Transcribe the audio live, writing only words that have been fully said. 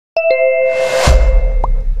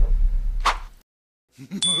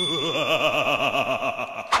Let's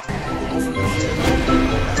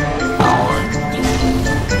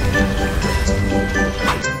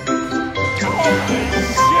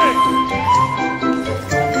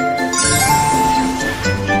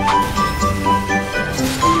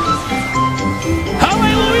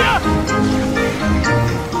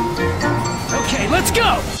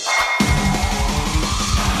go!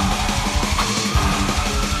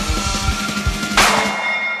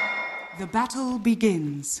 The battle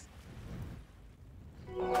begins.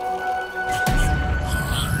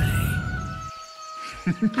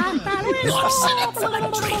 I'm sitting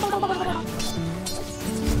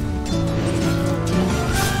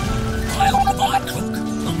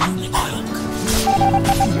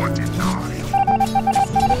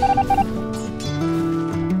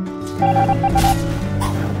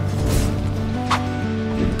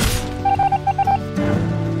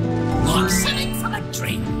from a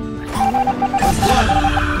dream.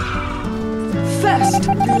 First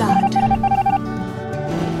blood.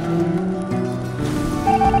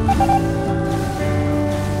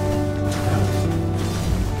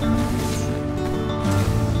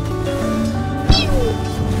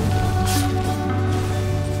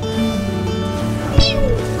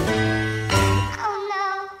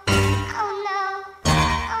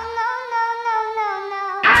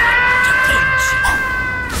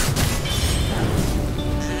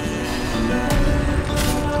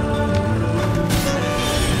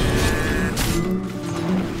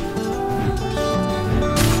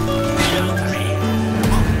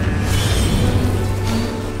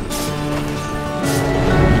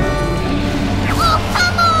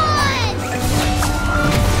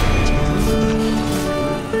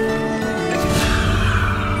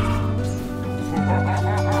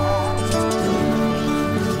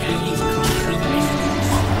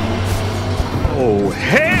 Oh,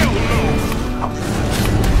 hell no!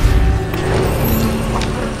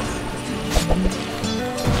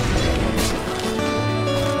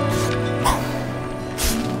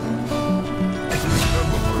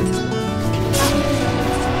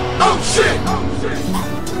 Oh shit!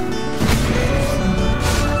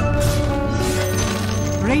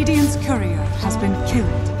 Radiant's courier has been killed.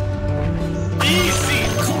 Easy!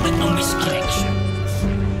 Call it no misconnection.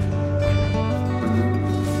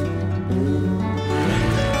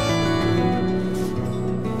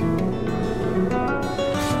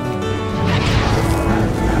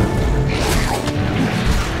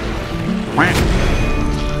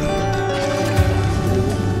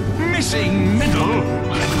 Missing middle.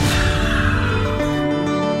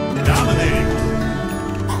 Dominating.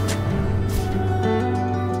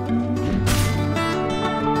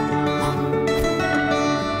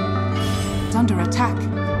 It's under attack.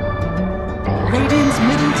 Radiant's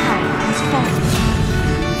middle tower has fallen.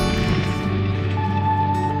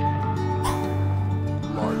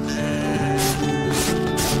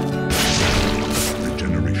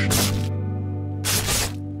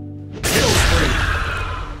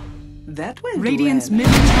 That went Radiant's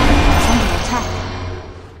middle tower is under attack.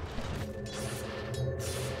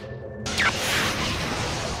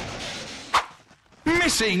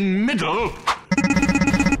 Missing middle.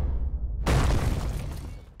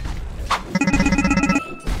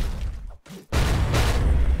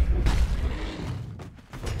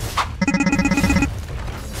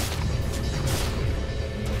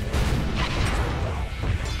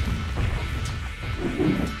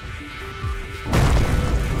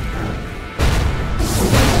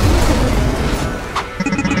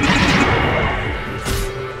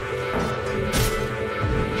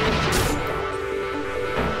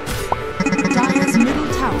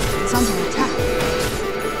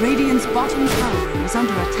 Radiant's bottom tower is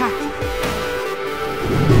under attack.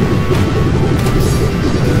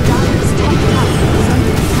 Dire's top tower is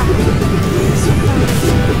under attack.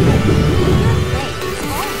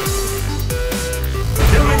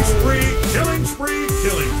 Killing spree, killing spree,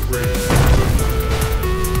 killing spree.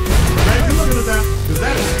 Greg, you're looking at that, because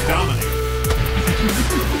that is dominating.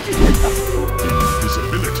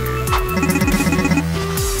 Invisibility.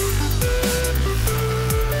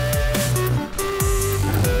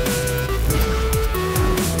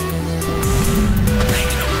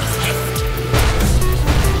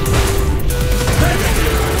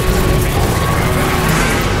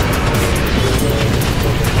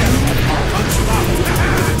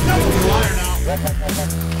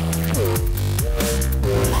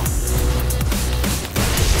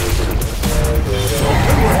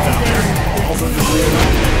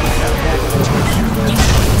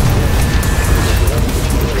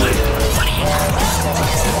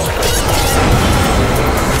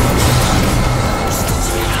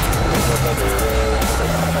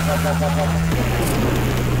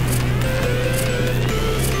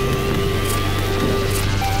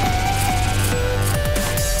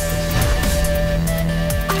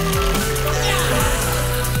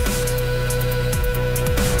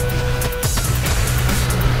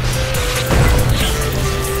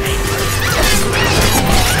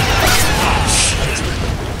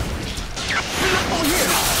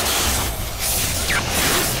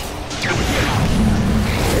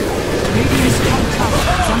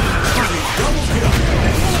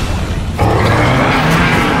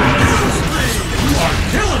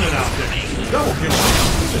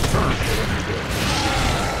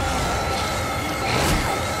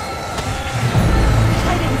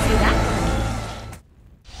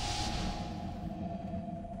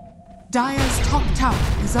 Dire's top tower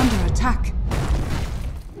is under attack.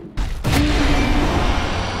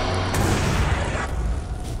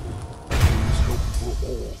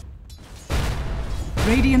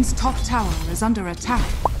 Radiant's top tower is under attack.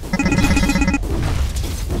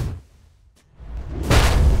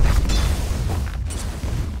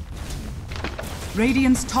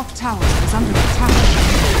 Radiant's top tower is under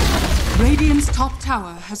attack. Radiant's top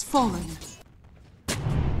tower has fallen.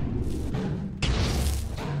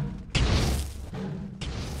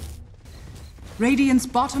 Radiant's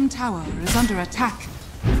bottom tower is under attack.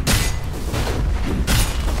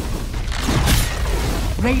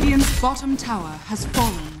 Radiant's bottom tower has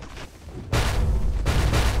fallen.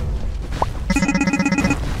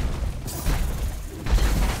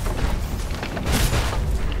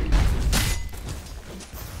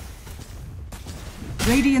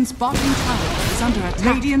 Radiant's bottom tower is under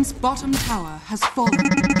attack. Radiant's bottom tower has fallen.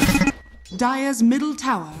 Dire's middle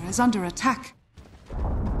tower is under attack.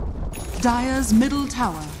 Dire's middle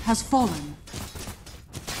tower has fallen.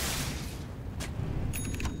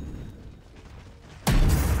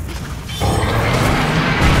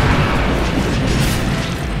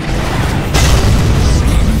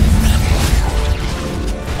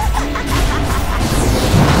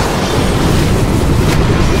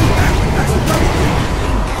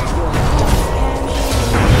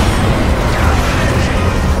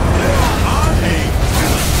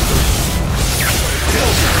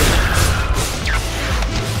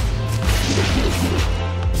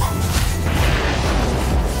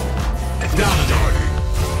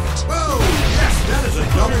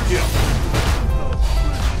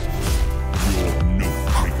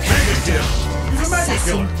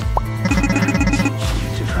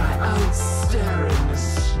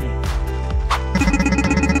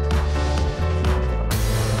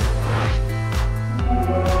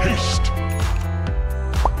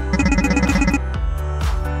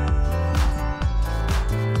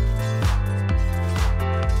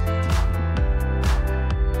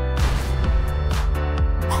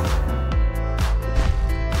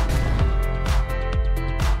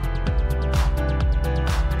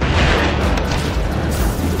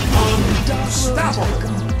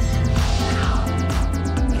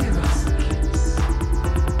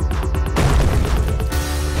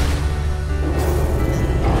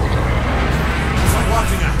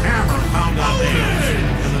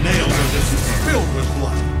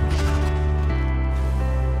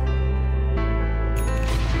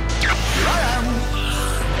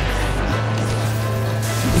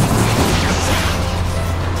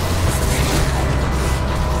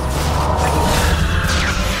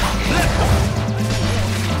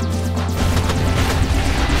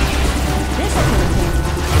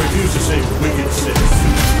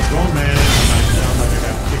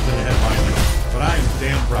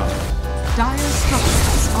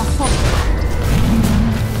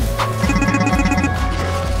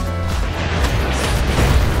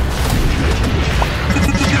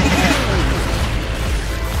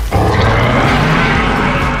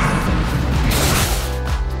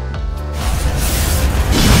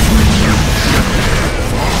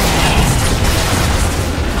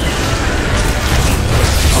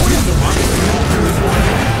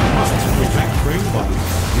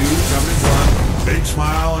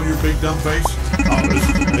 Dumb face? Oh, this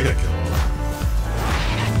is a mega kill.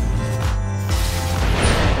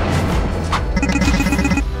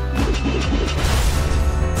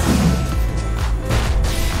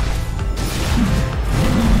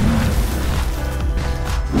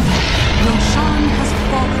 Roshan has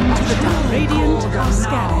fallen to the dark. Radiant are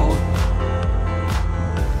scattered.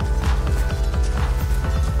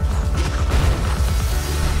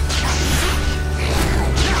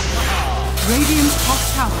 Radiant's top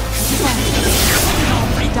tower has fallen.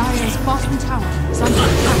 Dire's bottom tower is under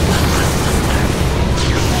attack.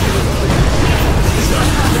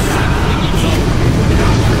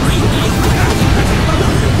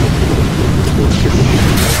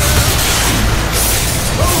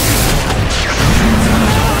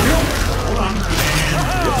 Hold on.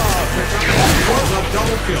 Was a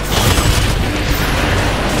double kill.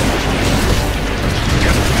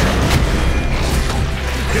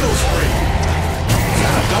 Kill spree.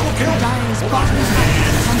 Double kill? Dire's bottom tower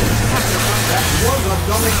is under attack. That was a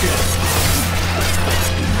double kill.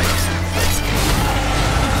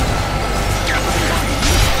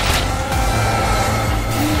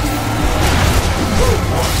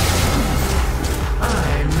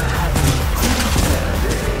 I'm having a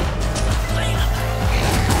day.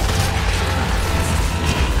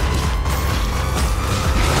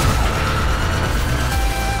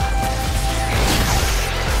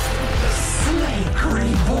 Snake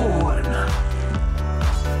reborn.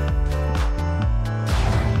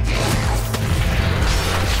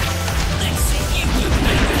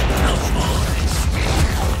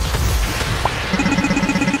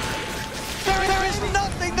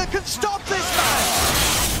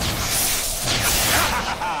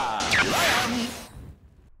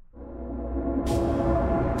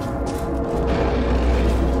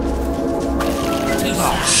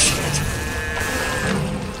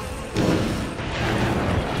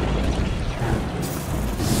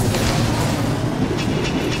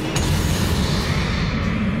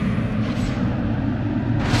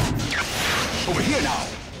 Over here now.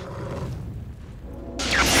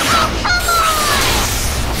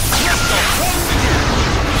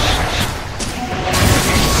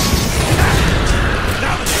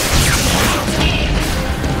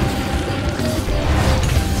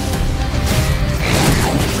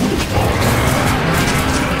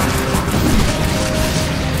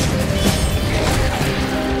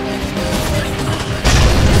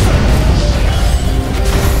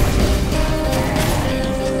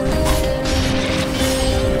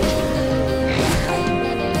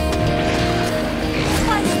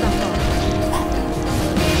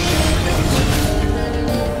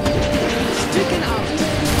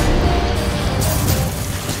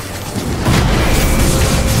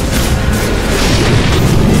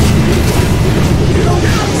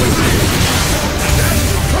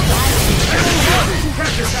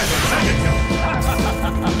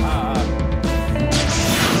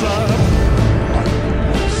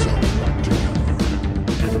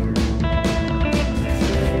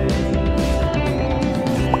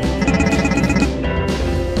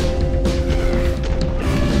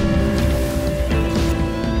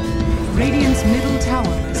 Radiant's middle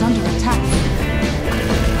tower is under attack.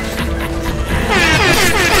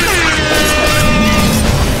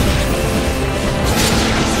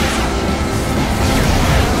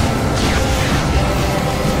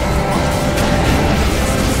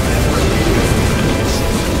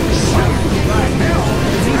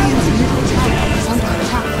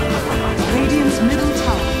 Radiant's middle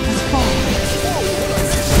tower has fallen.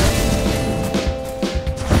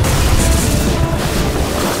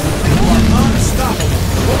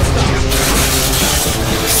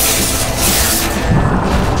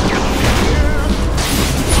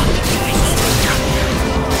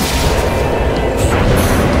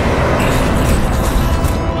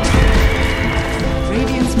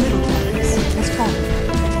 Radiant's middle barracks has fallen.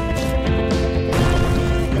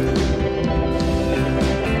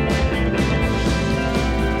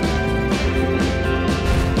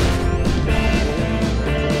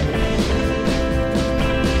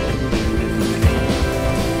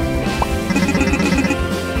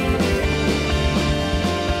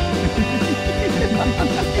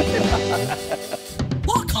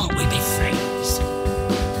 Why can't we be friends?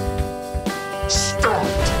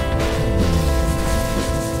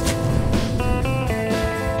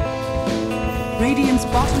 Radiant's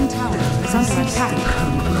bottom tower is under attack.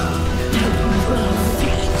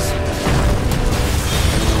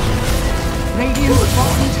 Radiant's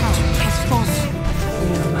bottom tower has fallen.